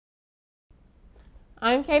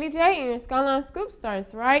I'm Katie J, and your Skyline Scoop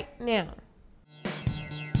starts right now.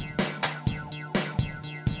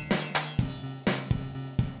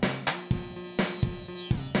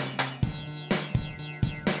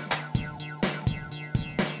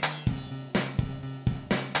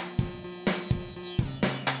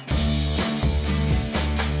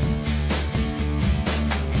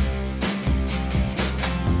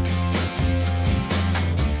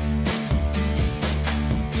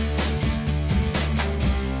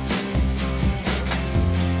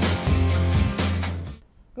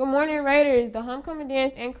 Good morning, Raiders. The homecoming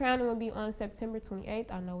dance and crowning will be on September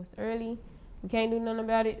 28th. I know it's early. We can't do nothing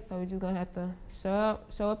about it, so we're just going to have to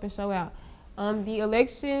show up and show out. The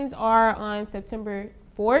elections are on September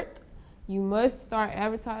 4th. You must start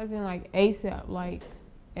advertising like ASAP, like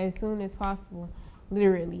as soon as possible,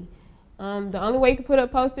 literally. The only way you can put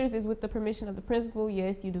up posters is with the permission of the principal.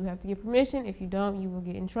 Yes, you do have to get permission. If you don't, you will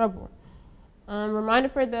get in trouble. Reminder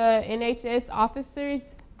for the NHS officers,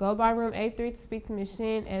 go by room A3 to speak to Ms.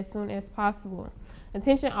 Shin as soon as possible.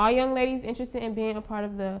 Attention all young ladies interested in being a part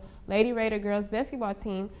of the Lady Raider girls basketball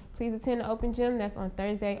team, please attend the open gym. That's on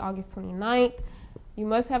Thursday, August 29th. You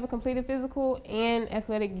must have a completed physical and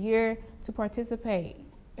athletic gear to participate.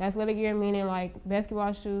 Athletic gear meaning like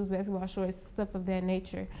basketball shoes, basketball shorts, stuff of that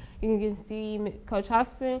nature. You can see Coach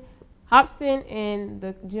Hobson in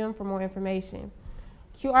the gym for more information.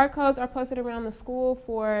 QR codes are posted around the school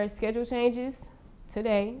for schedule changes.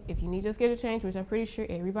 Today, if you need your schedule change, which I'm pretty sure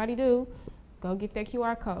everybody do, go get that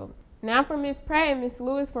QR code. Now for Ms. Pratt and Ms.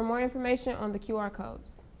 Lewis for more information on the QR codes.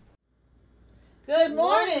 Good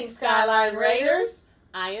morning, Skyline Raiders.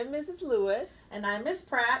 I am Mrs. Lewis. And I'm Ms.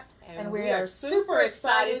 Pratt. And we are super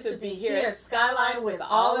excited to be here at Skyline with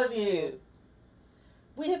all of you.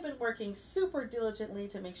 We have been working super diligently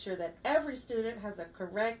to make sure that every student has a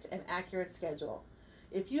correct and accurate schedule.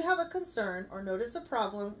 If you have a concern or notice a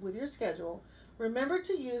problem with your schedule, remember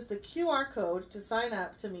to use the QR code to sign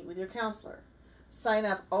up to meet with your counselor. Sign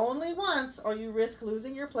up only once or you risk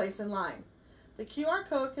losing your place in line. The QR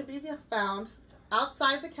code can be found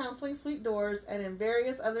outside the counseling suite doors and in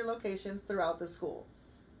various other locations throughout the school.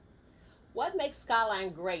 What makes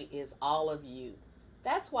Skyline great is all of you.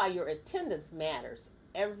 That's why your attendance matters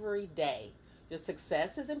every day. Your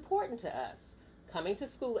success is important to us. Coming to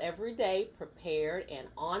school every day, prepared and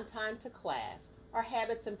on time to class, are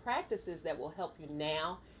habits and practices that will help you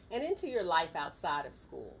now and into your life outside of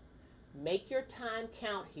school. Make your time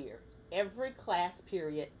count here, every class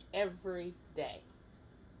period, every day.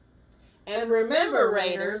 And remember,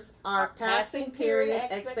 Raiders, our passing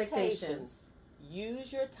period expectations.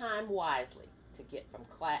 Use your time wisely to get from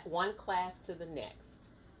one class to the next.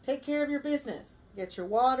 Take care of your business. Get your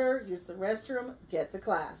water, use the restroom, get to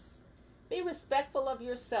class. Be respectful of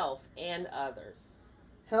yourself and others.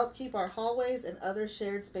 Help keep our hallways and other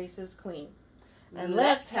shared spaces clean. And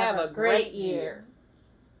let's have a great year.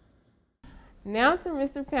 Now to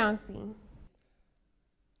Mr. Pouncey.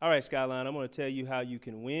 All right, Skyline, I'm going to tell you how you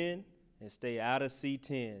can win and stay out of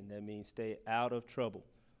C10. That means stay out of trouble.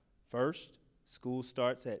 First, school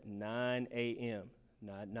starts at 9 a.m.,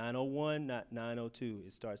 not 9:01, not 9:02.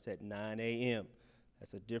 It starts at 9 a.m.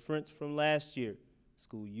 That's a difference from last year.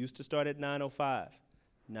 School used to start at 9:05.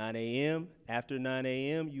 9 a.m., after 9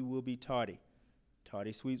 a.m., you will be tardy.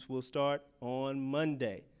 Tardy sweeps will start on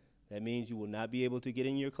Monday. That means you will not be able to get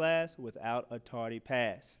in your class without a tardy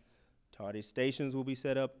pass. Tardy stations will be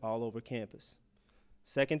set up all over campus.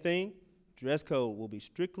 Second thing, dress code will be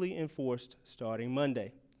strictly enforced starting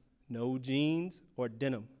Monday. No jeans or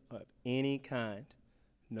denim of any kind.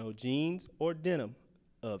 No jeans or denim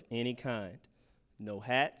of any kind. No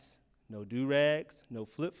hats, no do-rags, no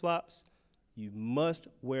flip-flops. You must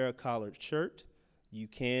wear a collared shirt. You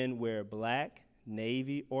can wear black,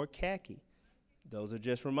 navy, or khaki. Those are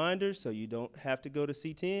just reminders so you don't have to go to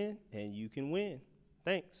C10 and you can win.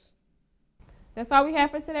 Thanks. That's all we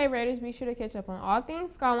have for today, Raiders. Be sure to catch up on all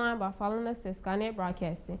things Skyline by following us at Skynet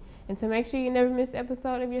Broadcasting. And to make sure you never miss an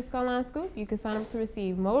episode of your Skyline Scoop, you can sign up to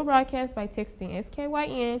receive mobile broadcasts by texting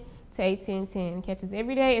SKYN to 81010. Catch us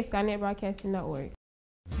every day at skynetbroadcasting.org.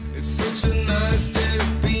 It's such a nice day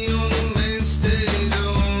to be on the main stage. I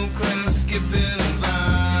won't class skipping.